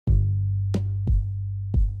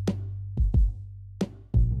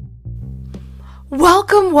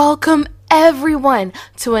Welcome everyone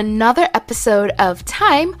to another episode of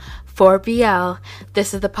Time for BL.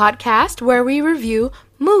 This is the podcast where we review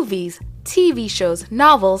movies, TV shows,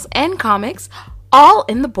 novels, and comics, all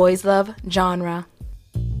in the boys love genre.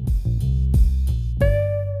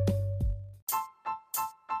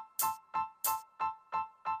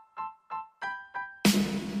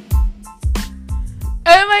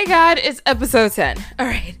 Oh my god, it's episode 10.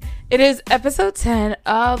 Alright. It is episode 10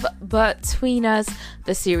 of Between Us,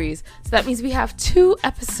 the series. So that means we have 2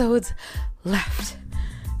 episodes left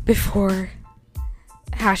before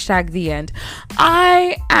 #the end.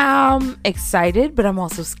 I am excited, but I'm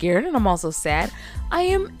also scared and I'm also sad. I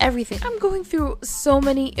am everything. I'm going through so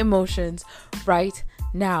many emotions right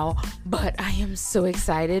now, but I am so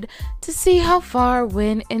excited to see how far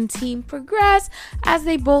Win and Team progress as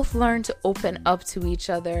they both learn to open up to each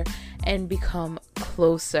other and become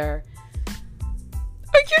closer.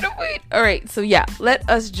 I can't wait. Alright, so yeah, let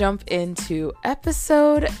us jump into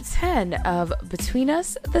episode 10 of Between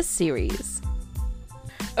Us, the series.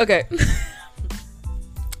 Okay.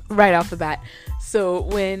 Right off the bat. So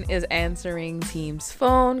Win is answering Team's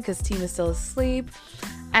phone because Team is still asleep.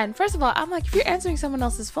 And first of all, I'm like, if you're answering someone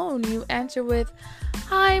else's phone, you answer with,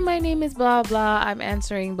 "Hi, my name is blah blah. I'm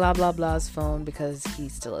answering blah blah blah's phone because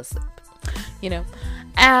he's still asleep." You know?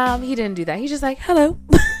 He didn't do that. He's just like, "Hello."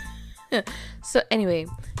 So anyway,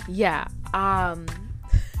 yeah.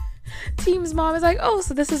 Team's mom is like, "Oh,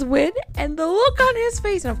 so this is Win?" And the look on his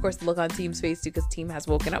face, and of course the look on Team's face too, because Team has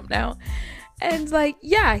woken up now. And like,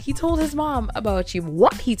 yeah, he told his mom about you.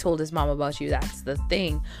 What he told his mom about you, that's the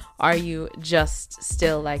thing. Are you just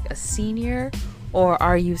still like a senior, or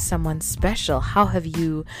are you someone special? How have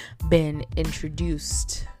you been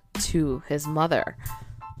introduced to his mother?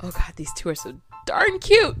 Oh god, these two are so darn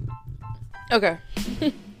cute. Okay.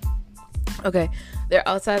 Okay, they're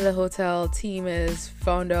outside of the hotel. Team has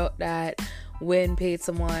found out that Win paid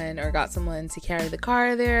someone or got someone to carry the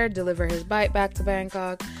car there, deliver his bike back to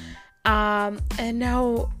Bangkok. And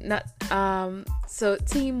now, so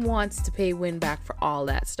Team wants to pay Win back for all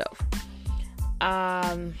that stuff.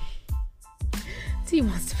 Team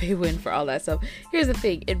wants to pay Win for all that stuff. Here's the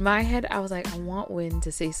thing. In my head, I was like, I want Win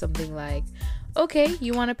to say something like, "Okay,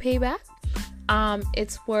 you want to pay back?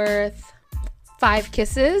 It's worth 5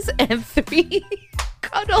 kisses and 3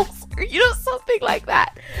 cuddles," or something like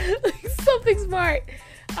that. Like, something smart.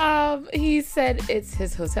 He said it's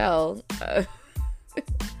his hotel.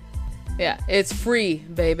 Yeah, it's free,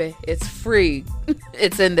 baby. It's free.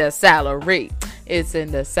 It's in the salary. It's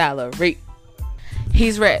in the salary.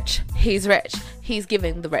 He's rich. He's rich. He's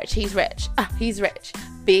giving the rich. He's rich. He's rich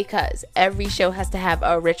because every show has to have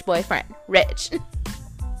a rich boyfriend. Rich. And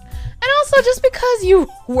also, just because you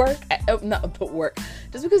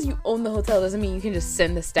just because you own the hotel doesn't mean you can just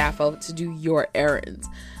send the staff out to do your errands.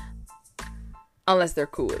 Unless they're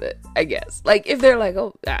cool with it, I guess. Like, if they're like,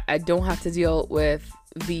 "Oh, I don't have to deal with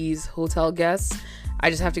these hotel guests. I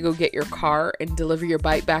just have to go get your car and deliver your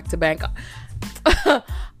bike back to Bangkok."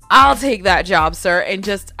 I'll take that job, sir, and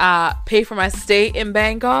just pay for my stay in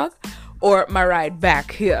Bangkok or my ride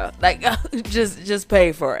back here. Like, just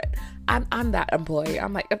pay for it. I'm that employee.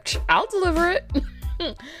 I'm like, I'll deliver it.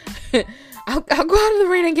 I'll go out in the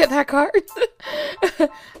rain and get that car.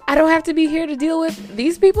 I don't have to be here to deal with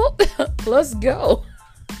these people. Let's go.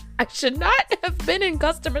 I should not have been in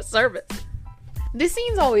customer service. These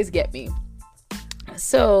scenes always get me.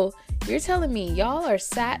 So you're telling me y'all are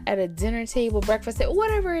sat at a dinner table, breakfast table,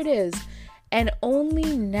 whatever it is, and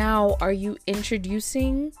only now are you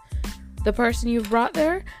introducing the person you've brought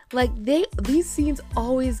there? Like, these scenes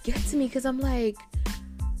always get to me because I'm like,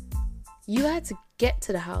 you had to get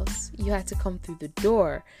to the house, you had to come through the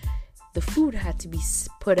door, the food had to be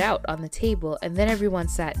put out on the table, and then everyone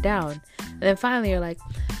sat down, and then finally you're like,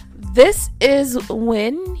 "This is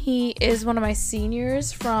Win. He is one of my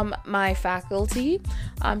seniors from my faculty.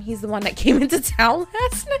 He's the one that came into town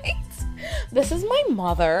last night. This is my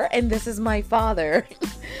mother, and this is my father.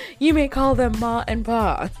 You may call them Ma and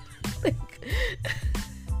Pa." Like,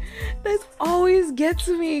 this always gets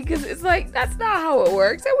me because it's like, that's not how it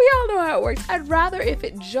works, and we all know how it works. I'd rather if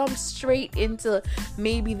it jumps straight into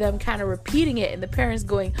maybe them kind of repeating it and the parents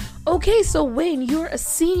going, "Okay, so Win, you're a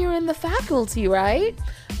senior in the faculty, right?"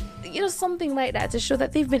 Something like that to show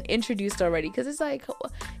that they've been introduced already, because it's like,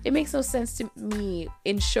 it makes no sense to me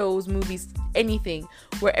in shows, movies, anything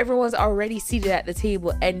where everyone's already seated at the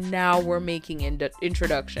table and now we're making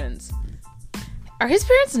introductions. Are his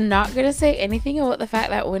parents not gonna say anything about the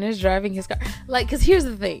fact that Win is driving his car? Like, because here's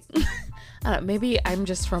the thing. I don't know, maybe I'm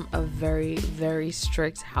just from a very, very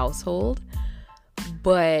strict household,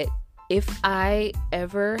 but if I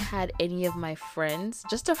ever had any of my friends,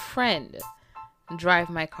 just a friend, drive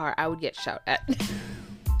my car, I would get shouted at.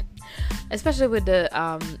 Especially with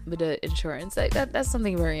the insurance. Like that's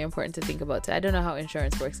something very important to think about too. I don't know how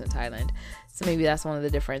insurance works in Thailand, so maybe that's one of the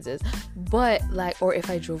differences. But like, or if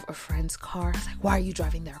I drove a friend's car, it's like, why are you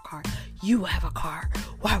driving their car? You have a car.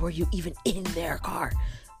 Why were you even in their car?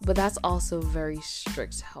 But that's also very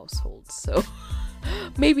strict households, so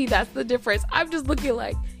maybe that's the difference. I'm just looking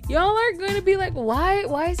like, y'all aren't going to be like, why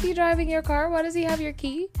is he driving your car? Why does he have your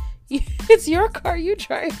key? It's your car, you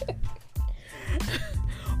drive it.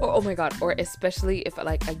 Or, oh my god, or especially if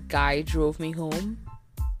like a guy drove me home.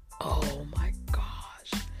 Oh my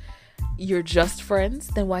gosh. You're just friends?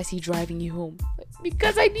 Then why is he driving you home?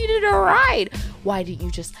 Because I needed a ride. Why didn't you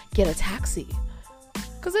just get a taxi?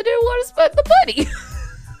 Because I didn't want to spend the money.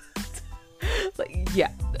 Like,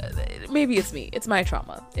 yeah, maybe it's me. It's my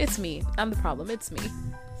trauma. It's me. I'm the problem. It's me.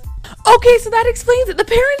 Okay, so that explains it. The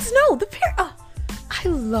parents know.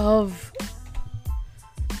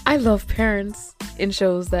 I love parents in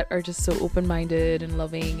shows that are just so open-minded and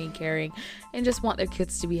loving and caring and just want their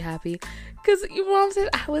kids to be happy. Because your mom said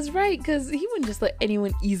I was right, because he wouldn't just let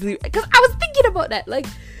anyone easily, because I was thinking about that, like,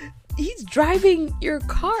 he's driving your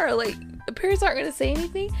car, like, the parents aren't going to say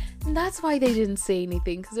anything, and that's why they didn't say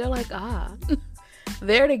anything, because they're like,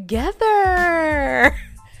 they're together.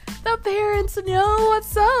 The parents know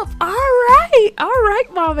what's up. All right,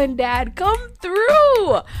 mom and dad, come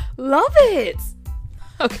through. Love it.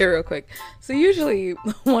 Okay, real quick. So usually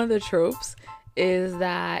one of the tropes is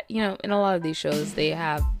that, you know, in a lot of these shows, they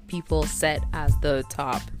have people set as the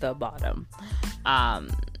top, the bottom.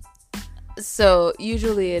 So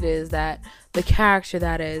usually it is that the character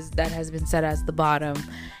that has been set as the bottom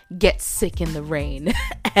gets sick in the rain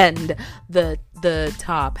and the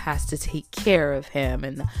top has to take care of him,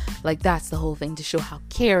 and like that's the whole thing, to show how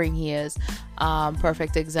caring he is.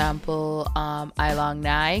 Perfect example, I Long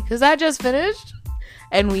Nai, because I just finished.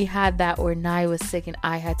 And we had that where Nai was sick and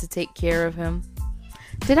I had to take care of him.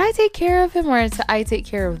 Did I take care of him, or did I take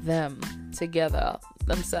care of them together,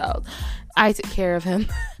 themselves? I took care of him.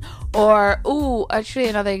 Or, actually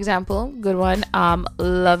another example, good one.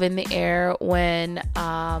 Love in the Air, when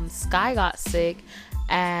Sky got sick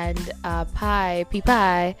and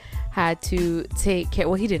Pai had to take care.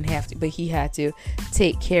 Well, he didn't have to, but he had to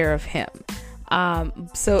take care of him.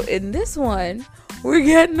 So in this one, we're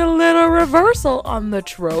getting a little reversal on the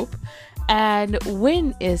trope, and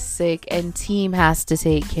Win is sick and Team has to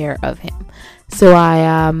take care of him. So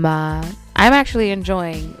I'm actually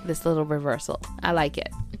enjoying this little reversal. I like it.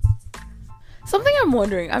 Something I'm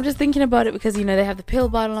wondering, I'm just thinking about it because, you know, they have the pill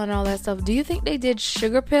bottle and all that stuff. Do you think they did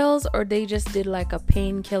sugar pills, or they just did like a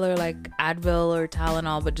painkiller like Advil or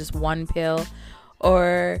Tylenol, but just one pill?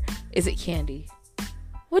 Or is it candy?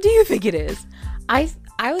 What do you think it is? I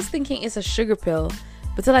was thinking it's a sugar pill,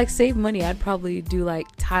 but to like save money, I'd probably do like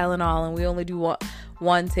Tylenol, and we only do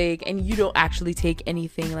one take, and you don't actually take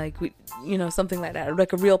anything, like, you know, something like that,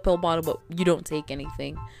 like a real pill bottle, but you don't take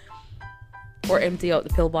anything. Or empty out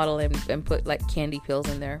the pill bottle and put like candy pills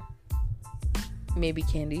in there. Maybe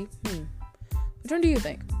candy. Which one do you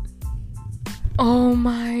think? Oh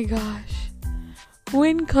my gosh.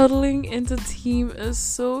 Win cuddling into Team is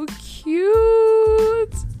so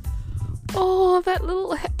cute. Oh, that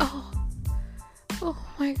little oh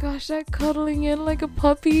my gosh, that cuddling in like a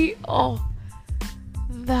puppy. Oh,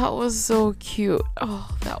 that was so cute.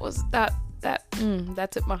 Oh,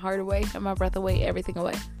 that took my heart away and my breath away, everything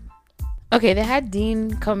away. Okay, they had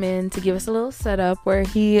Dean come in to give us a little setup where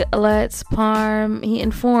he informs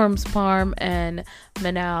Parm and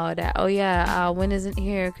Manal that, oh yeah, Win isn't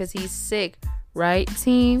here because he's sick, right,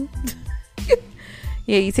 Team?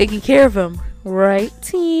 Yeah, you taking care of him, right,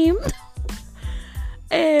 Team?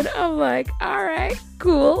 And I'm like, all right,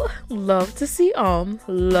 cool. Love to see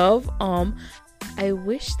love I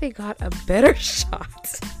wish they got a better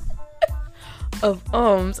shot of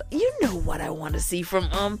You know what I want to see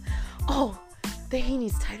from Oh, he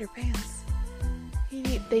needs tighter pants.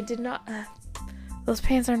 They did not. Those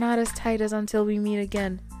pants are not as tight as Until We Meet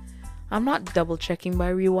Again. I'm not double checking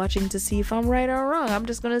by rewatching to see if I'm right or wrong. I'm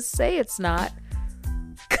just gonna say it's not.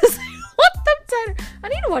 Cause I want them tighter. I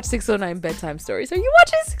need to watch 609 Bedtime Stories. Are you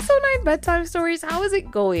watching 609 Bedtime Stories? How is it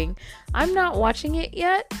going? I'm not watching it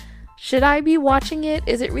yet. Should I be watching it?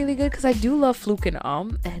 Is it really good? Because I do love Fluke and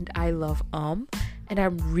I love and I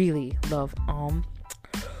really love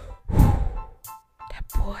that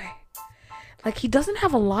boy. Like, he doesn't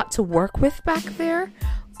have a lot to work with back there,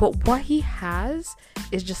 but what he has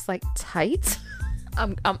is just like tight.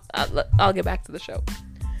 I'll get back to the show.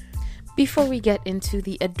 Before we get into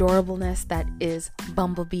the adorableness that is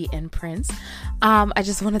Bumblebee and Prince, I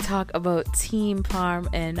just want to talk about Team Parm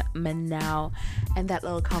and Manal and that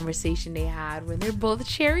little conversation they had when they're both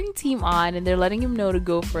cheering Team on and they're letting him know to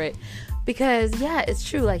go for it. Because, yeah, it's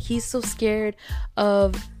true. Like, he's so scared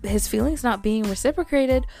of his feelings not being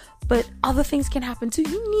reciprocated, but other things can happen too.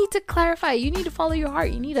 You need to clarify. You need to follow your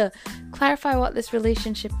heart. You need to clarify what this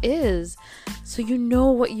relationship is so you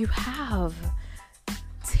know what you have.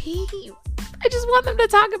 Team, I just want them to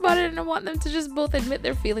talk about it, and I want them to just both admit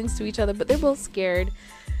their feelings to each other, but they're both scared,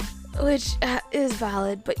 which is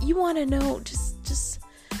valid. But you want to know, just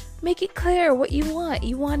make it clear what you want.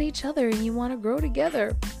 You want each other and you want to grow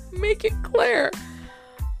together. Make it clear.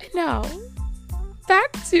 And now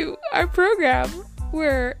back to our program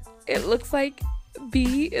where it looks like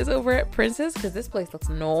B is over at Princess, because this place looks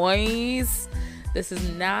nice. This is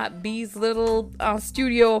not B's little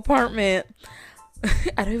studio apartment.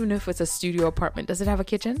 I don't even know if it's a studio apartment. Does it have a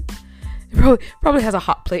kitchen? It probably has a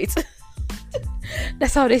hot plate.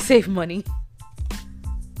 That's how they save money.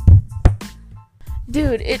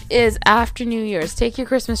 Dude, it is after New Year's. Take your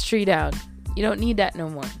Christmas tree down. You don't need that no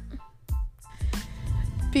more.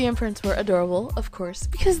 B and Prince were adorable, of course,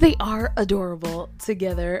 because they are adorable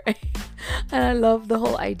together. And I love the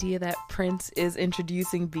whole idea that Prince is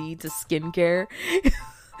introducing B to skincare.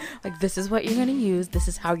 Like, this is what you're going to use. This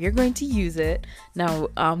is how you're going to use it. Now,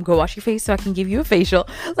 go wash your face so I can give you a facial.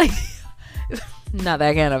 Like, not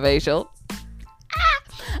that kind of facial.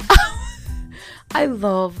 I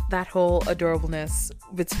love that whole adorableness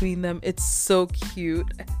between them. It's so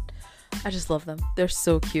cute. I just love them. They're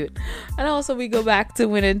so cute. And also, we go back to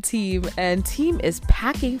Win and Team, and Team is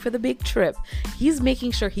packing for the big trip. He's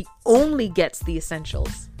making sure he only gets the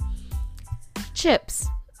essentials. Chips.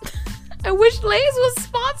 I wish Lay's was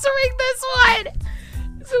sponsoring this one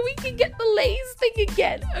so we can get the Lay's thing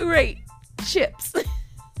again. All right, chips.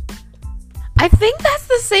 I think that's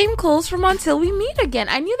the same clothes from Until We Meet Again.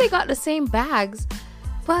 I knew they got the same bags,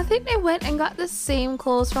 but I think they went and got the same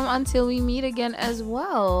clothes from Until We Meet Again as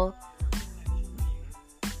well.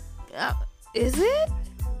 Is it?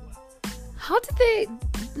 How did they?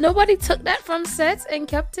 Nobody took that from sets and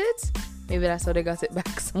kept it? Maybe that's how they got it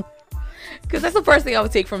back somewhere. Because that's the first thing I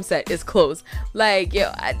would take from set is clothes. Like,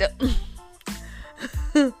 yo, I don't.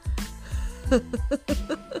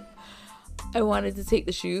 I wanted to take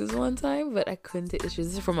the shoes one time, but I couldn't take the shoes.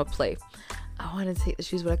 This is from a play. I wanted to take the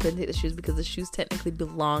shoes, but I couldn't take the shoes because the shoes technically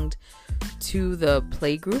belonged to the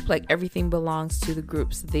play group. Like, everything belongs to the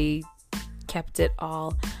groups. They kept it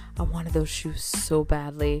all. I wanted those shoes so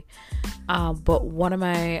badly, but one of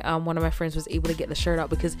my friends was able to get the shirt out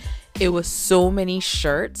because it was so many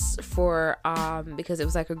shirts for because it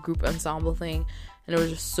was like a group ensemble thing, and there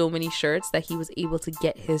was just so many shirts that he was able to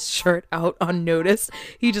get his shirt out unnoticed.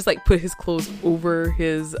 He just like put his clothes over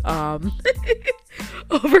his over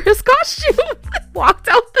his costume, walked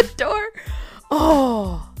out the door.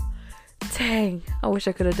 Oh, dang! I wish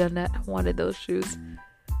I could have done that. I wanted those shoes.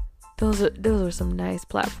 Those were some nice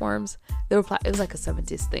platforms. It was like a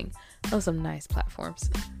 70s thing. Those were some nice platforms.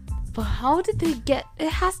 But how did they get? It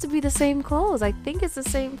has to be the same clothes. I think it's the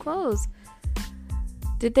same clothes.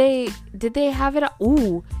 Did they have it?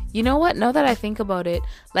 Ooh, you know what? Now that I think about it,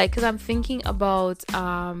 like, because I'm thinking about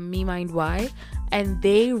Me Mind Why, and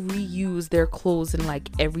they reuse their clothes in like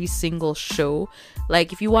every single show.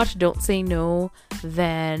 Like, if you watch Don't Say No,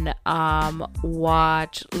 then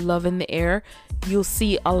watch Love in the Air, you'll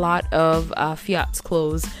see a lot of Fiat's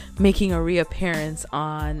clothes making a reappearance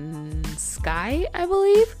on Sky, I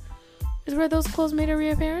believe, is where those clothes made a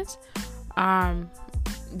reappearance.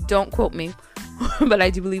 Don't quote me, but I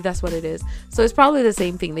do believe that's what it is. So it's probably the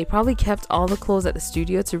same thing. They probably kept all the clothes at the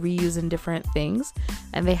studio to reuse in different things,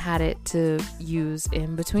 and they had it to use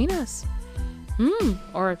in Between Us.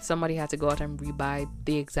 Or if somebody had to go out and rebuy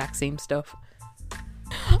the exact same stuff.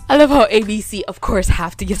 I love how ABC, of course,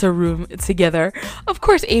 have to get a room together. Of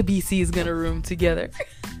course, ABC is gonna room together.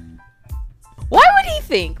 Why would he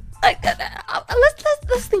think? Like,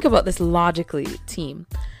 let's think about this logically, team.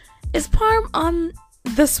 Is Parm on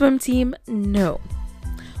the swim team? No.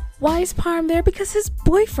 Why is Parm there? Because his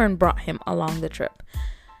boyfriend brought him along the trip.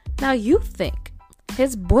 Now you think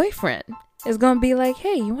his boyfriend is gonna be like,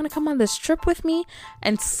 hey, you want to come on this trip with me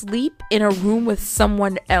and sleep in a room with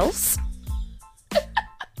someone else?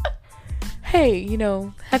 Hey, you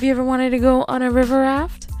know, have you ever wanted to go on a river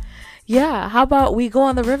raft? Yeah, how about we go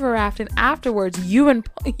on the river raft and afterwards you and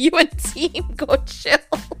team go chill?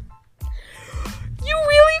 You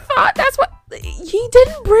really thought that's what? He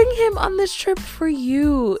didn't bring him on this trip for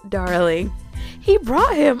you, darling. He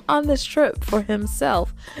brought him on this trip for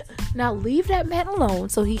himself. Now leave that man alone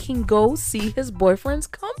so he can go see his boyfriend's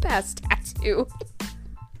compass tattoo.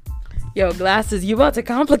 Yo, Glasses, you about to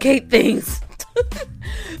complicate things.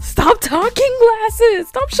 Stop talking, Glasses.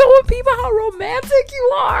 Stop showing people how romantic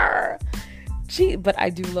you are. Gee, but I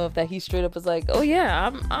do love that he straight up is like, oh yeah,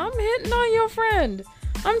 I'm hitting on your friend.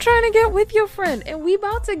 I'm trying to get with your friend, and we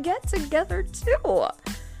about to get together too. I know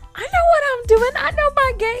what I'm doing. I know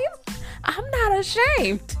my game. I'm not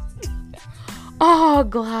ashamed. Oh,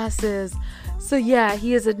 Glasses. So yeah,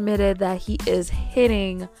 he has admitted that he is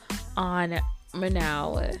hitting on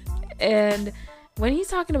Manal. And when he's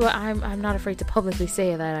talking about I'm not afraid to publicly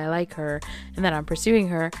say that I like her and that I'm pursuing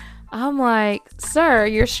her, I'm like, sir,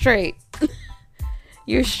 you're straight.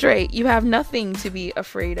 You're straight. You have nothing to be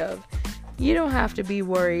afraid of. You don't have to be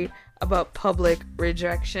worried about public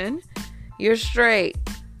rejection. You're straight.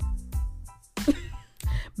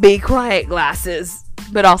 Be quiet, Glasses.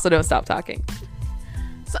 But also don't stop talking.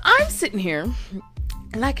 So I'm sitting here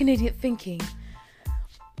like an idiot thinking,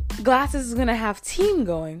 Glasses is going to have team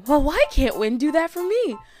going. Well, why can't Win do that for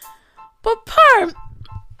me? But Parm,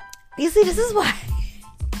 you see, this is why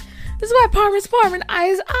Parm is Parm and I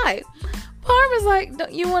is I. Parm is like,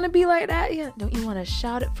 don't you want to be like that? Yeah. Don't you want to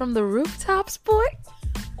shout it from the rooftops, boy?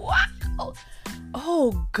 Wow.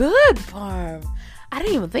 Oh, good, Parm. I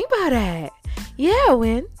didn't even think about that. Yeah,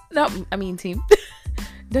 Win. No, I mean team.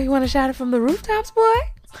 Don't you want to shout it from the rooftops, boy?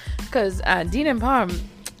 Because Dean and Parm,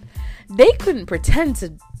 they couldn't pretend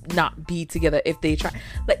to not be together if they tried.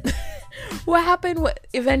 Like, what happened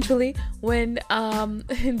eventually when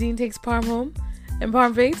Dean takes Parm home and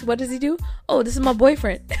Parm faints? What does he do? Oh, this is my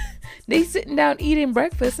boyfriend. They sitting down eating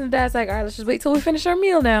breakfast and Dad's like, all right, let's just wait till we finish our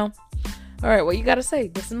meal now. All right, what you gotta say?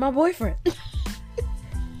 This is my boyfriend.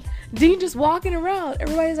 Dean just walking around.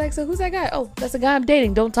 Everybody's like, so who's that guy? Oh, that's the guy I'm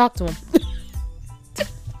dating. Don't talk to him.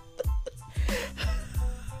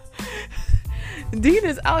 Dean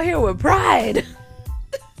is out here with pride.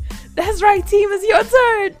 That's right, team, it's your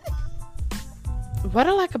turn. What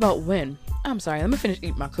I like about Win, I'm sorry, let me finish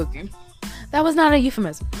eating my cookie. That was not a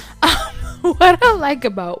euphemism. What I like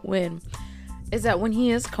about Win is that when he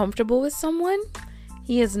is comfortable with someone,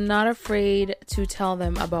 he is not afraid to tell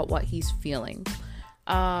them about what he's feeling.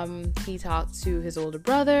 He talked to his older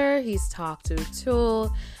brother. He's talked to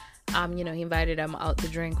Tool. He invited him out to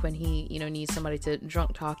drink when he, needs somebody to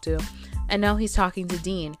drunk talk to. And now he's talking to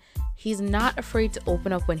Dean. He's not afraid to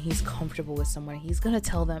open up when he's comfortable with someone. He's going to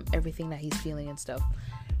tell them everything that he's feeling and stuff.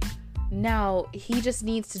 Now, he just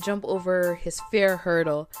needs to jump over his fear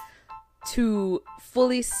hurdle to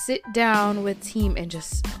fully sit down with team and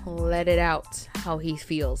just let it out how he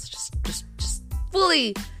feels. Just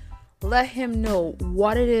fully let him know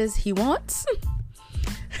what it is he wants.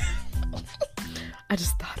 I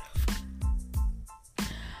just thought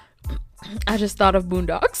of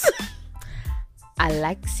Boondocks. I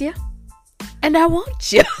likes you and I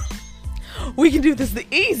want you. We can do this the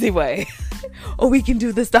easy way, or we can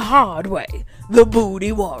do this the hard way. The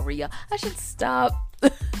booty warrior. I should stop.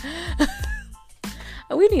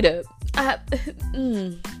 We need a.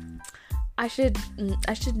 I should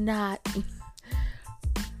not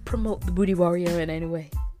promote the booty warrior in any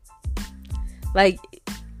way. Like,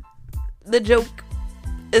 the joke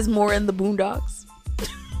is more in the Boondocks.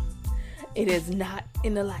 It is not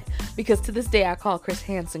in the life. Because to this day, I call Chris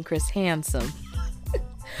Hansen Chris Handsome.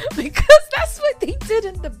 Because that's what they did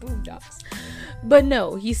in the Boondocks. But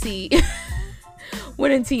no, you see,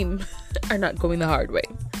 Win and team are not going the hard way.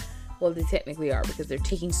 Well, they technically are because they're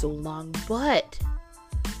taking so long. But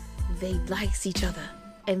they likes each other.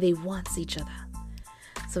 And they wants each other.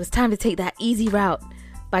 So it's time to take that easy route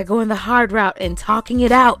by going the hard route and talking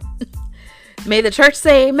it out. May the church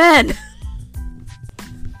say amen.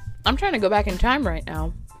 I'm trying to go back in time right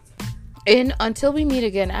now. And until we meet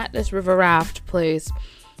again at this river raft place,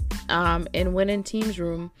 in Win and team's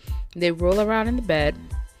room, they roll around in the bed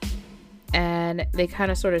and they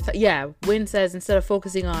kind of sort of, Win says, instead of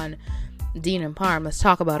focusing on Dean and Parm, let's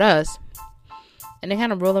talk about us. And they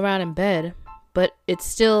kind of roll around in bed, but it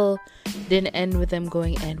still didn't end with them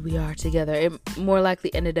going, and we are together. It more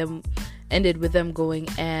likely ended with them going,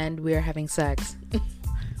 and we are having sex.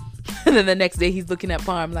 And then the next day he's looking at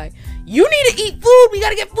Parm like, you need to eat food. We got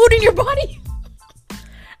to get food in your body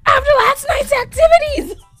after last night's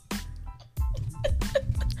activities.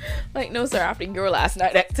 Like, no, sir, after your last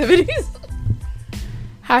night activities.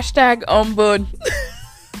 Hashtag Bud.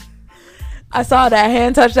 I saw that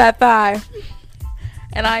hand touch that thigh.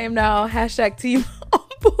 And I am now hashtag team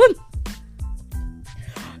Bud.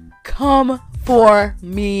 Come for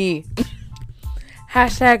me.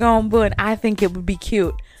 Hashtag Bud. I think it would be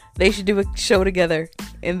cute They should do a show together,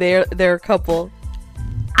 and they're a couple.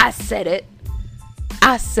 I said it.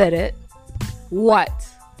 What?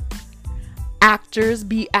 Actors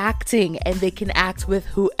be acting, and they can act with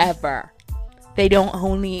whoever.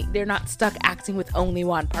 They're not stuck acting with only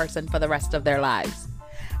one person for the rest of their lives.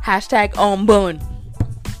 Hashtag Boon.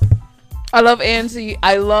 I love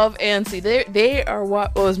Ansi. They are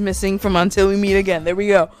what was missing from Until We Meet Again. There we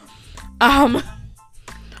go. How's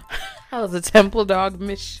the temple dog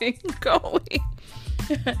mission going?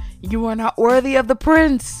 You are not worthy of the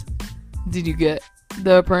prince. Did you get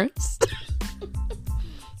the prince?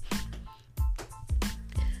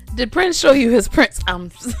 Did Prince show you his prince?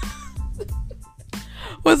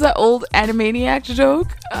 Was that old Animaniacs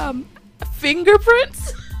joke?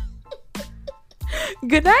 Fingerprints?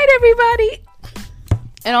 Good night, everybody.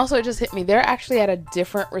 And also, it just hit me. They're actually at a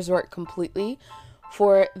different resort completely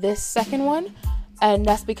for this second one. And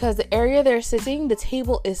that's because the area they're sitting, the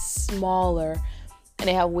table is smaller. And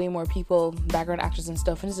they have way more people, background actors and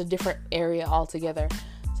stuff. And it's a different area altogether.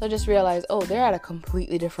 So I just realized, they're at a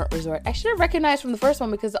completely different resort. I should have recognized from the first one,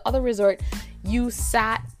 because the other resort, you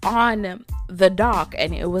sat on the dock.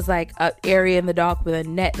 And it was like an area in the dock with a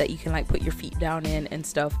net that you can like put your feet down in and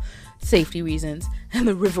stuff. Safety reasons. And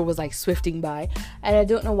the river was like swifting by. And I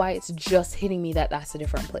don't know why it's just hitting me that that's a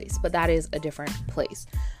different place. But that is a different place.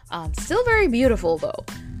 Still very beautiful though.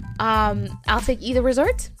 I'll take either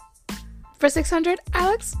resort for $600,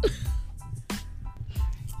 Alex.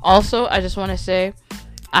 Also, I just want to say,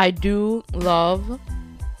 I do love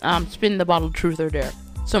spin the bottle truth or dare.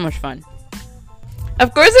 So much fun.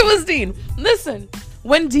 Of course it was Dean. Listen,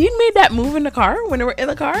 when Dean made that move in the car, when they were in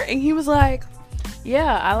the car, and he was like,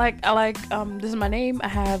 yeah, I like this is my name. I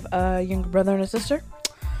have a younger brother and a sister.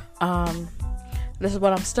 This is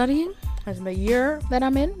what I'm studying. This is my year that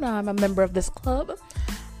I'm in. I'm a member of this club.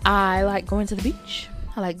 I like going to the beach.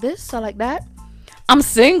 I like this. I like that. I'm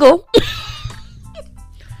single.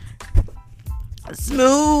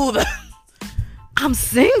 Smooth. I'm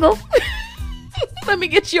single. Let me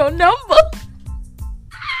get your number.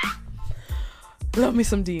 Love me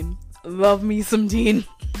some Dean.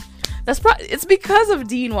 It's because of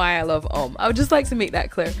Dean why I love I would just like to make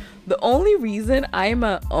that clear. The only reason I'm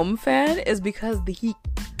a fan is because he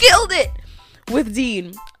killed it with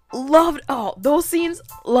Dean. Loved those scenes.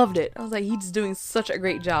 Loved it. I was like, he's doing such a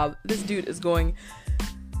great job. This dude is going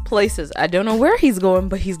places. I don't know where he's going,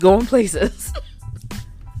 but he's going places.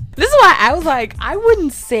 This is why I was like, I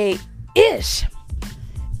wouldn't say ish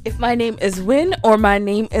if my name is Win or my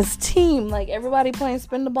name is Team. Like, everybody playing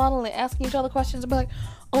spin the bottle and asking each other questions. I'd be like,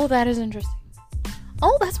 oh, that is interesting.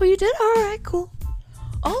 Oh, that's what you did? All right, cool.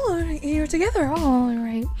 Oh, you're together. Oh, all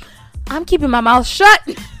right. I'm keeping my mouth shut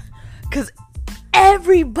because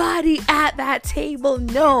everybody at that table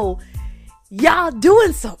know y'all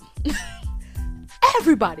doing something.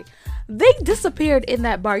 Everybody. They disappeared in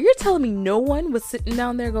that bar. You're telling me no one was sitting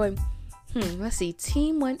down there going, let's see.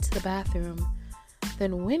 Team went to the bathroom.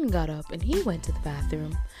 Then Win got up and he went to the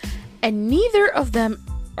bathroom. And neither of them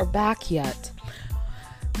are back yet.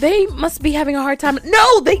 They must be having a hard time.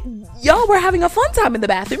 No, y'all were having a fun time in the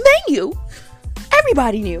bathroom. They knew.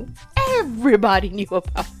 Everybody knew. Everybody knew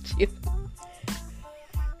about you.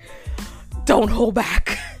 Don't hold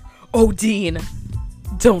back. Oh, Dean.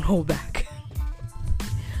 Don't hold back.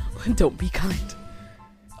 Don't be kind.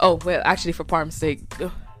 Oh, well, actually, for Parm's sake.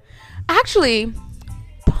 Actually,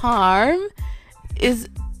 Parm is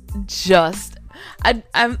just...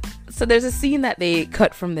 So there's a scene that they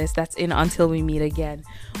cut from this that's in Until We Meet Again,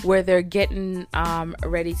 where they're getting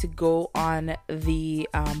ready to go on the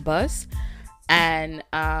bus, and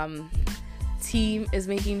Team is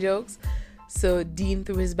making jokes. So Dean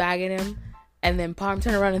threw his bag at him, and then Parm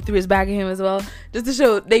turned around and threw his bag at him as well, just to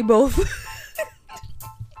show they both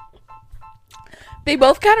they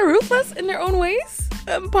both kind of ruthless in their own ways.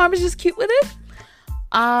 Parm is just cute with it.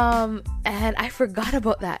 And I forgot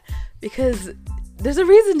about that because there's a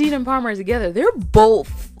reason Dean and Parm are together. They're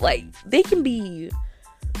both like they can be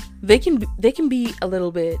a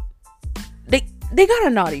little bit. They got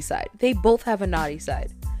a naughty side. They both have a naughty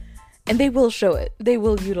side, and they will show it. They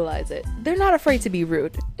will utilize it. They're not afraid to be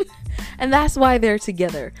rude, and that's why they're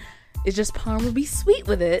together. It's just Parm will be sweet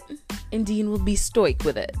with it, and Dean will be stoic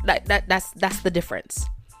with it. That's the difference.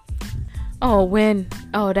 Oh, Win.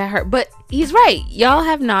 Oh, that hurt. But he's right. Y'all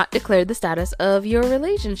have not declared the status of your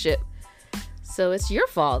relationship. So it's your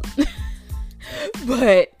fault.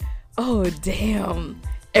 But, oh, damn.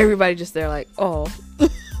 Everybody just there like, oh,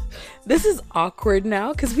 this is awkward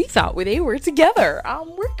now because we thought they were together.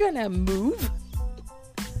 We're gonna move.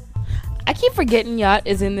 I keep forgetting Yacht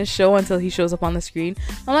is in this show until he shows up on the screen.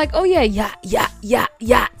 I'm like, oh yeah,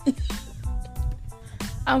 Yacht.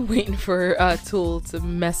 I'm waiting for Tool to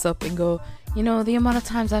mess up and go, you know, the amount of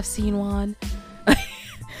times I've seen one.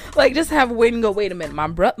 Like, just have Win go, wait a minute,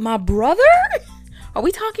 my brother? Are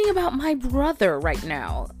we talking about my brother right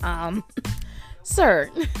now? Sir.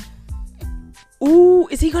 Ooh,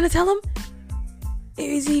 is he gonna tell him?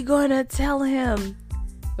 Is he gonna tell him?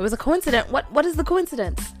 It was a coincidence. What is the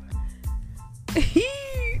coincidence?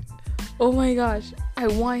 Oh my gosh. I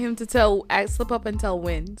want him to slip up and tell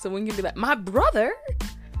Win. So Win can be like, my brother?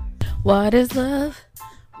 What is love?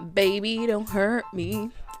 Baby, don't hurt me.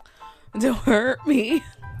 Don't hurt me.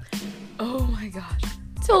 Oh my gosh.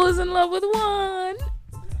 Tool is in love with One.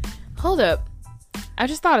 Hold up. I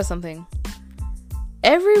just thought of something.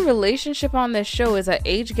 Every relationship on this show is an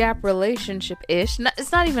age gap relationship-ish.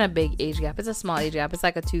 It's not even a big age gap. It's a small age gap. It's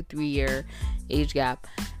like a 2-3 year age gap.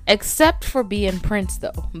 Except for Bea and Prince,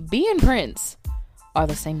 though. Bea and Prince are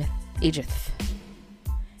the same age.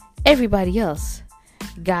 Everybody else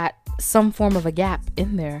got some form of a gap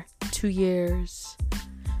in there. 2 years,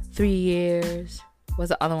 3 years. Was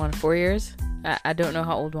the other one 4 years? I don't know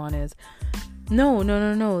how old One is. No.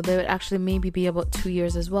 They would actually maybe be about 2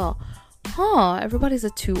 years as well. Huh, everybody's a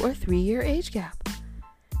 2 or 3 year age gap.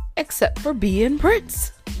 Except for Bea and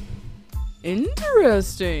Prince.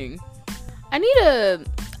 Interesting.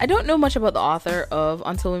 I don't know much about the author of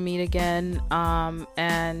Until We Meet Again,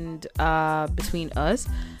 and Between Us,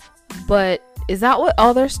 but is that what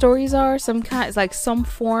all their stories are? It's like some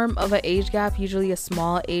form of an age gap, usually a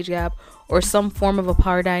small age gap, or some form of a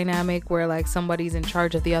power dynamic where like somebody's in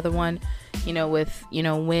charge of the other one, you know, with, you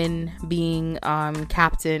know, Win being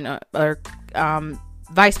captain or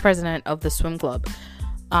vice president of the swim club.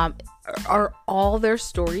 Are all their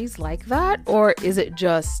stories like that, or is it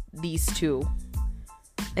just these two?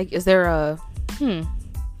 Like, is there a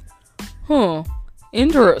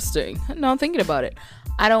interesting? No, I'm thinking about it.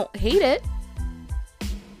 I don't hate it.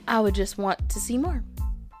 I would just want to see more.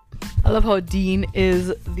 I love how Dean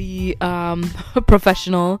is the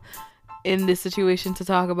professional in this situation to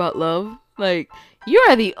talk about love. Like, you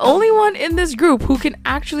are the only one in this group who can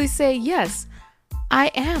actually say, yes, I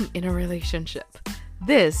am in a relationship.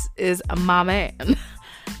 This is my man.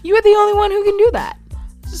 You are the only one who can do that.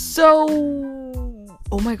 So,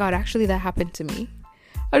 oh my god, actually that happened to me.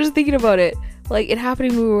 I was just thinking about it. Like, it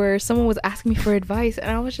happened to me where someone was asking me for advice, and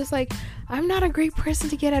I was just like, I'm not a great person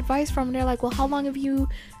to get advice from. And they're like, well, how long have you,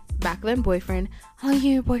 back then boyfriend, how long have you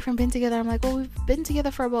and your boyfriend been together? I'm like, well, we've been together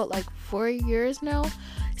for about like 4 years now.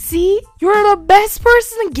 See, you're the best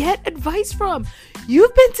person to get advice from.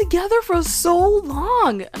 You've been together for so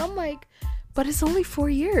long. And I'm like, but it's only 4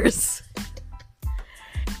 years.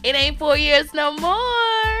 It ain't 4 years no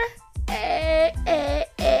more. Hey.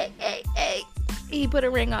 He put a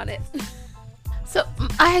ring on it. So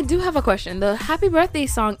I do have a question. The happy birthday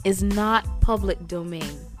song is not public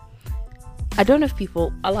domain. I don't know if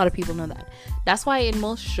a lot of people know that. That's why in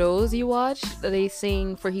most shows you watch, they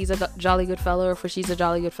sing for He's a Jolly Good Fellow or for She's a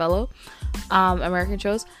Jolly Good Fellow, American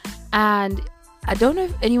shows. And I don't know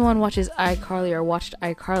if anyone watches iCarly or watched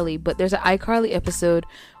iCarly, but there's an iCarly episode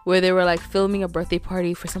where they were like filming a birthday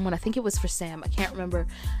party for someone. I think it was for Sam. I can't remember.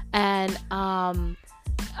 And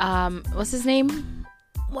what's his name?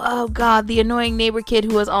 Oh god, the annoying neighbor kid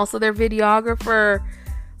who was also their videographer.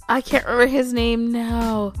 I can't remember his name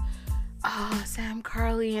now. Sam,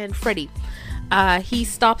 Carly, and Freddie. He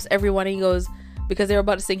stops everyone and he goes, because they were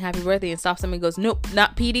about to sing happy birthday, and stops them and goes, nope,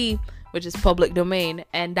 not PD, which is public domain.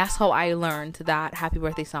 And that's how I learned that happy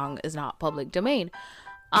birthday song is not public domain.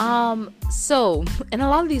 So in a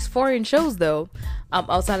lot of these foreign shows though,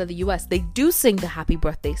 outside of the US, they do sing the happy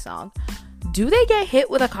birthday song. Do they get hit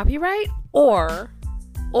with a copyright, or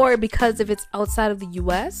because if it's outside of the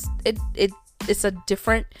US, it's a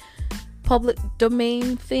different public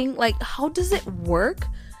domain thing? Like, how does it work?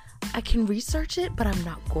 I can research it, but I'm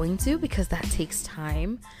not going to, because that takes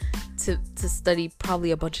time to study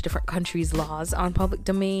probably a bunch of different countries' laws on public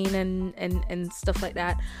domain and stuff like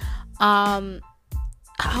that.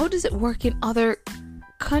 How does it work in other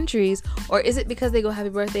countries? Or is it because they go happy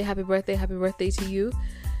birthday, happy birthday, happy birthday to you?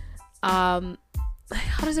 How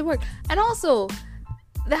does it work? And also,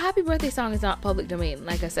 the happy birthday song is not public domain,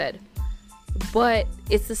 like I said, but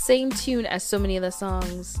it's the same tune as so many of the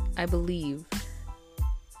songs, I believe.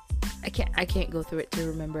 I can't go through it to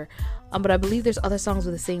remember, but I believe there's other songs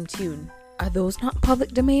with the same tune. Are those not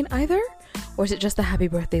public domain either, or is it just the happy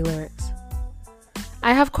birthday lyrics?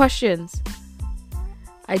 I have questions.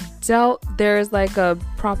 I doubt there's like a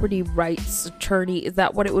property rights attorney, is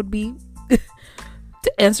that what it would be,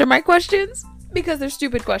 to answer my questions, because they're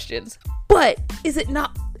stupid questions. But is it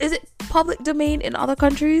public domain in other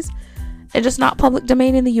countries and just not public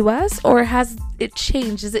domain in the US? Or has it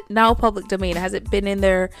changed? Is it now public domain? Has it been in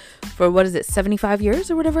there for 75 years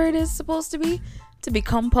or whatever it is supposed to be to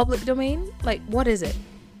become public domain? Like, what is it?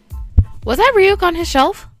 Was that Ryuk on his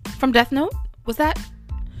shelf from Death Note? Was that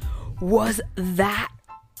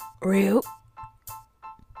Ryuk?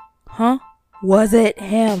 Huh? Was it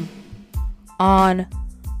him on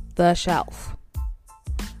the shelf?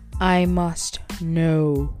 I must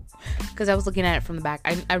know. Because I was looking at it from the back.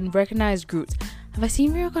 I recognized Groot. Have I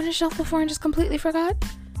seen Ryuk on his shelf before and just completely forgot?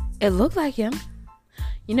 It looked like him.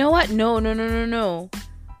 You know what? No.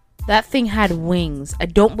 That thing had wings. I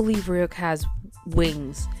don't believe Ryuk has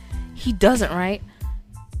wings. He doesn't, right?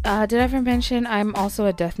 Did I ever mention I'm also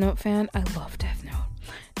a Death Note fan? I love Death Note.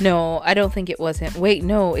 No, I don't think it was him. Wait,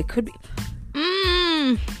 no, it could be.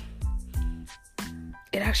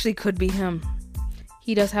 It actually could be him.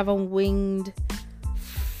 He does have a winged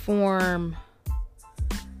form.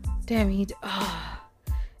 Damn,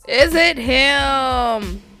 is it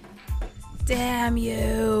him? Damn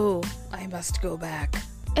you. I must go back.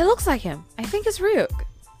 It looks like him. I think it's Ryuk.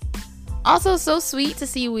 Also, so sweet to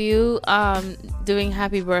see Woo doing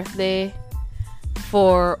happy birthday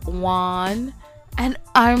for Wan. And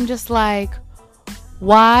I'm just like,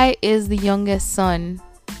 why is the youngest son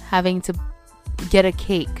having to get a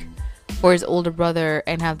cake for his older brother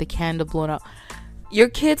and have the candle blown out? Your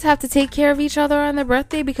kids have to take care of each other on their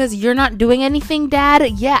birthday because you're not doing anything, Dad?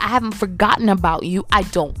 Yeah, I haven't forgotten about you. I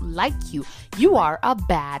don't like you. You are a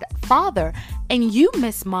bad father. And you,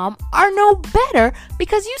 Miss Mom, are no better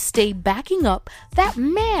because you stay backing up that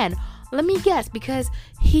man. Let me guess, because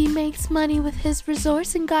he makes money with his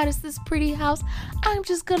resource and got us this pretty house. I'm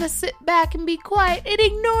just gonna sit back and be quiet and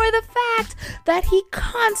ignore the fact that he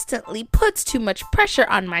constantly puts too much pressure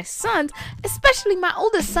on my sons, especially my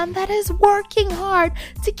oldest son that is working hard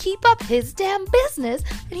to keep up his damn business,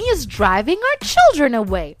 and he is driving our children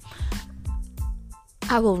away.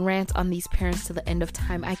 I will rant on these parents to the end of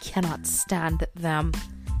time. I cannot stand them.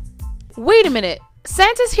 Wait a minute.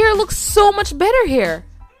 Santa's hair looks so much better here.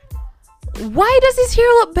 Why does his hair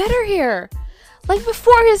look better here? Like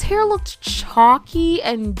before, his hair looked chalky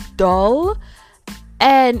and dull,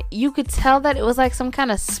 and you could tell that it was like some kind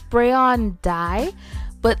of spray-on dye.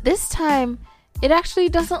 But this time, it actually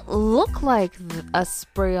doesn't look like a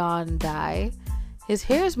spray-on dye. His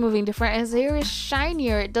hair is moving different. His hair is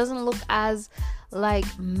shinier. It doesn't look as like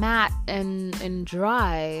matte and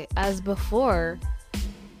dry as before.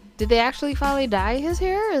 Did they actually finally dye his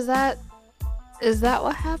hair? Is that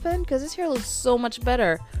what happened? Because his hair looks so much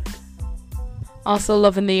better. Also,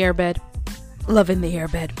 loving the airbed. Loving the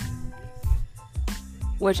airbed.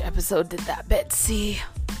 Which episode did that bed see?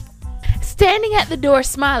 Standing at the door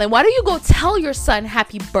smiling. Why don't you go tell your son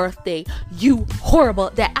happy birthday? You horrible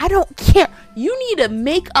dad. I don't care. You need to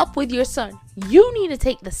make up with your son. You need to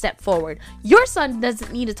take the step forward. Your son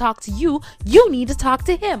doesn't need to talk to you. You need to talk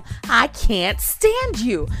to him. I can't stand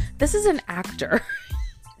you. This is an actor.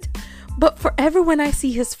 But forever when I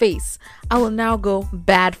see his face, I will now go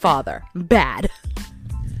bad father. Bad.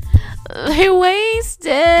 They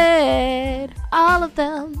wasted all of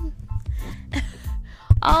them.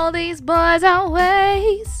 All these boys are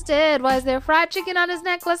wasted. Why is there fried chicken on his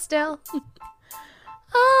necklace still?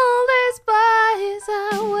 All these boys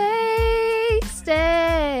are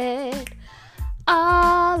wasted.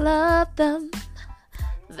 All of them.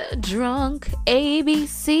 The drunk A, B,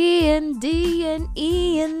 C, and D, and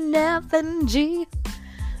E, and F, and G.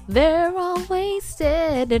 They're all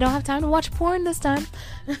wasted. They don't have time to watch porn this time.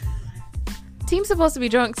 Team's supposed to be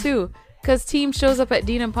drunk too, because Team shows up at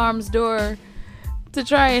Dean and Parm's door to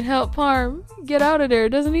try and help Parm get out of there,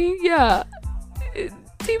 doesn't he? Yeah.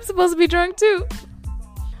 Team's supposed to be drunk too.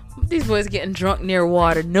 These boys getting drunk near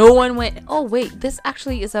water. No one went, oh wait, this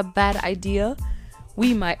actually is a bad idea.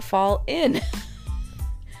 We might fall in.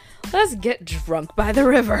 Let's get drunk by the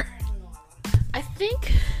river. I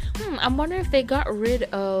think, I'm wondering if they got rid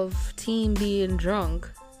of Team being drunk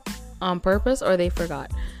on purpose or they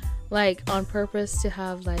forgot. Like, on purpose to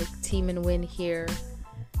have, like, Team and Win here.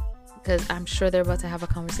 Because I'm sure they're about to have a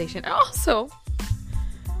conversation. Also,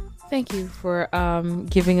 thank you for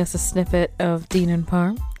giving us a snippet of Dean and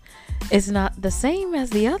Parm. It's not the same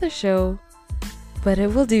as the other show, but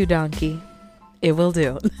it will do, Donkey. It will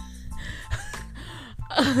do.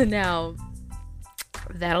 Now,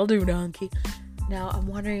 that'll do, Donkey. Now, I'm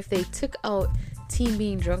wondering if they took out Team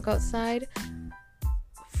being drunk outside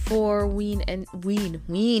for Win and Team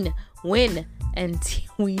Dean and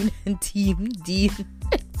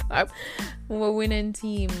Parm. Well, Win and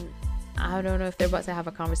Team. I don't know if they're about to have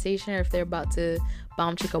a conversation or if they're about to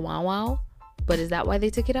bomb Chicka Wow Wow. But is that why they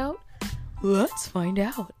took it out? Let's find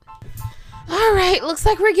out. All right, looks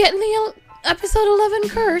like we're getting the episode 11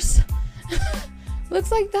 curse.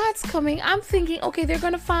 Looks like that's coming. I'm thinking, okay, they're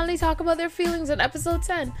going to finally talk about their feelings in episode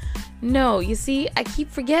 10. No, you see, I keep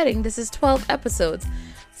forgetting this is 12 episodes.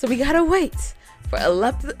 So we got to wait for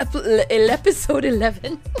episode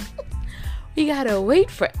 11. We got to wait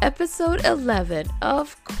for episode 11,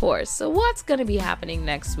 of course. So what's going to be happening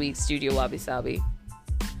next week, Studio Wabi Sabi?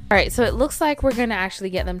 All right, so it looks like we're going to actually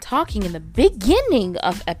get them talking in the beginning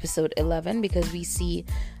of episode 11 because we see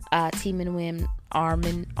Team and Win arm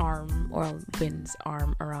in arm, or Win's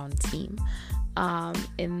arm around Team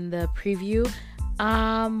in the preview.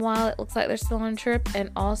 While it looks like they're still on a trip,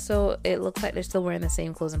 and also it looks like they're still wearing the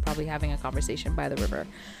same clothes and probably having a conversation by the river.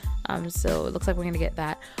 So it looks like we're going to get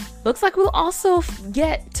that. Looks like we'll also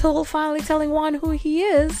get Toll finally telling Juan who he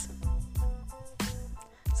is.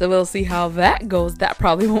 So we'll see how that goes. That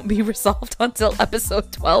probably won't be resolved until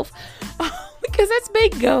episode 12 because it's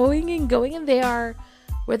been going and going, and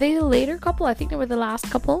were they the later couple? I think they were the last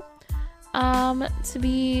couple to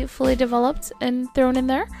be fully developed and thrown in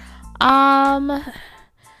there.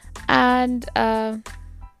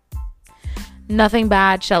 Nothing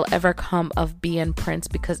bad shall ever come of B and Prince,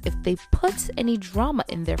 because if they put any drama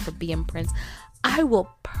in there for B and Prince, I will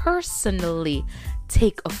personally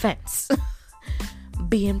take offense.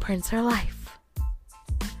 B and Prince are life.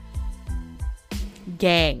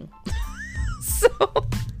 Gang. So,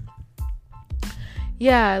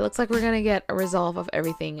 yeah, it looks like we're gonna get a resolve of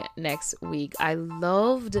everything next week. I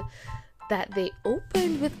loved that they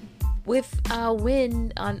opened with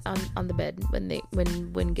Win on the bed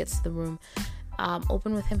when Win gets to the room.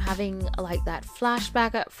 Open with him having like that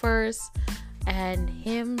flashback at first, and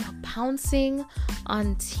him pouncing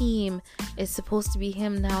on Team is supposed to be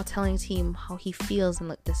him now telling Team how he feels, and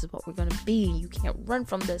like, this is what we're gonna be. You can't run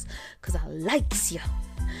from this because I likes you.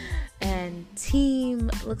 And Team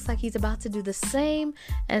looks like he's about to do the same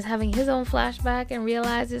and is having his own flashback and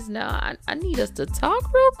realizes, no, I need us to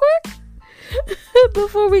talk real quick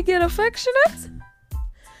before we get affectionate.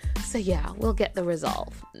 So yeah, we'll get the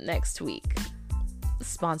resolve next week.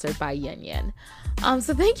 Sponsored by Yen Yen.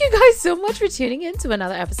 So thank you guys so much for tuning in to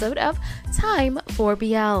another episode of Time for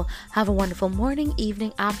BL. Have a wonderful morning,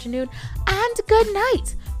 evening, afternoon, and good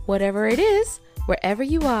night, whatever it is, wherever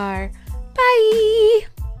you are. Bye.